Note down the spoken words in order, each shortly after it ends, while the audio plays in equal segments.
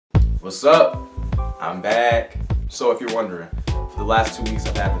What's up? I'm back. So if you're wondering, for the last 2 weeks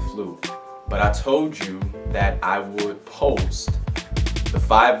I've had the flu, but I told you that I would post the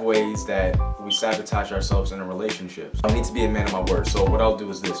 5 ways that we sabotage ourselves in a relationship. I need to be a man of my word. So what I'll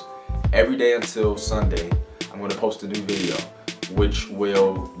do is this. Every day until Sunday, I'm going to post a new video, which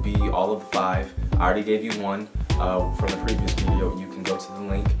will be all of the 5. I already gave you one from the previous video. You can go to the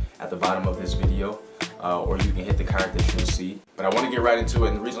link at the bottom of this video, or you can hit the card that you'll see. But I want to get right into it,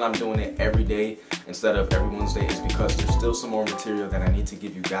 and the reason I'm doing it every day instead of every Wednesday is because there's still some more material that I need to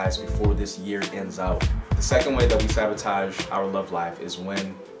give you guys before this year ends out. The second way that we sabotage our love life is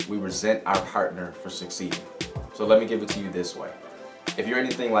when we resent our partner for succeeding. So let me give it to you this way. If you're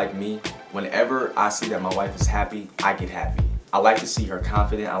anything like me, whenever I see that my wife is happy, I get happy. I like to see her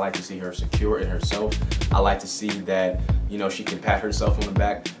confident. I like to see her secure in herself. I like to see that, you know, she can pat herself on the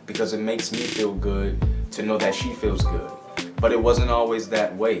back because it makes me feel good to know that she feels good. But it wasn't always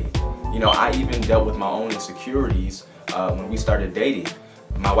that way. You know, I even dealt with my own insecurities when we started dating.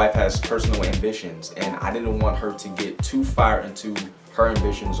 My wife has personal ambitions, and I didn't want her to get too far into her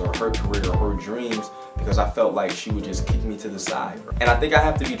ambitions or her career or her dreams because I felt like she would just kick me to the side. And I think I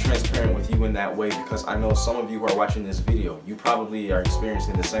have to be transparent with you in that way because I know some of you who are watching this video, you probably are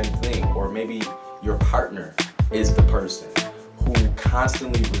experiencing the same thing, or maybe your partner is the person who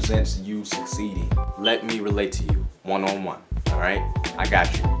constantly resents you succeeding. Let me relate to you one-on-one, all right? I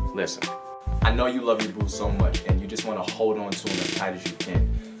got you. Listen, I know you love your boo so much and you just want to hold on to them as tight as you can.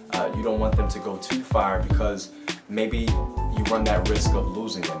 You don't want them to go too far because maybe you run that risk of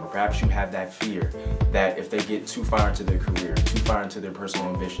losing them, or perhaps you have that fear that if they get too far into their career, too far into their personal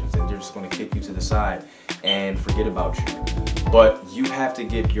ambitions, then they're just going to kick you to the side and forget about you. But you have to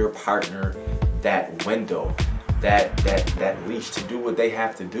give your partner that window, that leash to do what they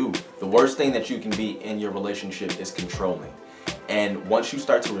have to do. The worst thing that you can be in your relationship is controlling. And once you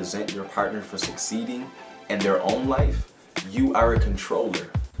start to resent your partner for succeeding in their own life, you are a controller.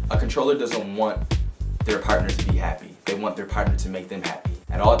 A controller doesn't want their partner to be happy. They want their partner to make them happy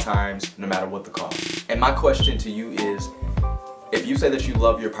at all times, no matter what the cost. And my question to you is, if you say that you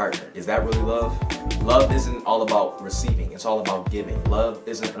love your partner, is that really love? Love isn't all about receiving, it's all about giving. Love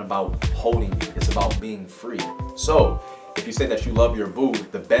isn't about holding you, it's about being free. So, if you say that you love your boo,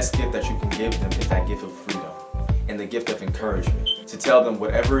 the best gift that you can give them is that gift of freedom and the gift of encouragement. To tell them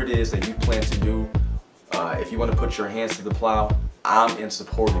whatever it is that you plan to do, if you want to put your hands to the plow, I'm in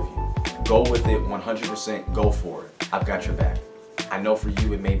support of you. Go with it 100%, go for it. I've got your back. I know for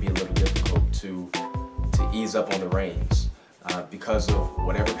you it may be a little difficult to ease up on the reins because of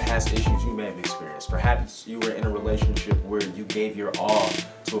whatever past issues you may have experienced. Perhaps you were in a relationship where you gave your all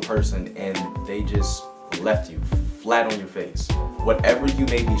to a person and they just left you flat on your face. Whatever you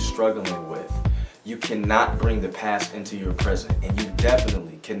may be struggling with, you cannot bring the past into your present, and you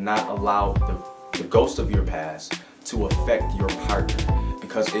definitely cannot allow the ghost of your past to affect your partner,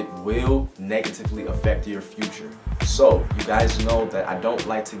 because it will negatively affect your future. So you guys know that I don't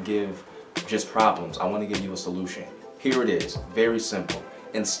like to give just problems. I want to give you a solution. Here it is, very simple.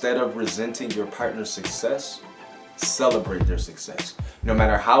 Instead of resenting your partner's success, celebrate their success. No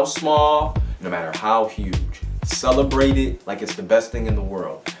matter how small, no matter how huge, celebrate it like it's the best thing in the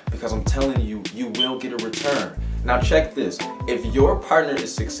world, because I'm telling you, you will get a return. Now check this, if your partner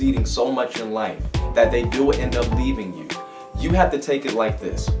is succeeding so much in life that they do end up leaving you, you have to take it like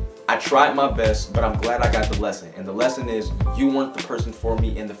this. I tried my best, but I'm glad I got the lesson. And the lesson is, you weren't the person for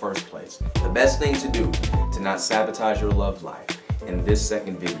me in the first place. The best thing to do to not sabotage your love life in this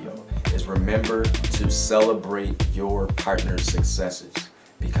second video is remember to celebrate your partner's successes,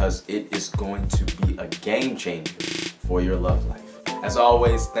 because it is going to be a game changer for your love life. As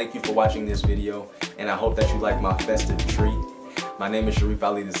always, thank you for watching this video, and I hope that you like my festive treat. My name is Sharif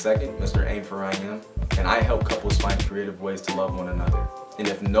Ali II, Mr. Aim for I Am, and I help couples find creative ways to love one another. And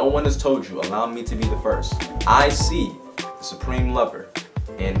if no one has told you, allow me to be the first. I see the supreme lover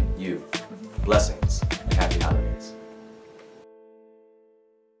in you. Blessings.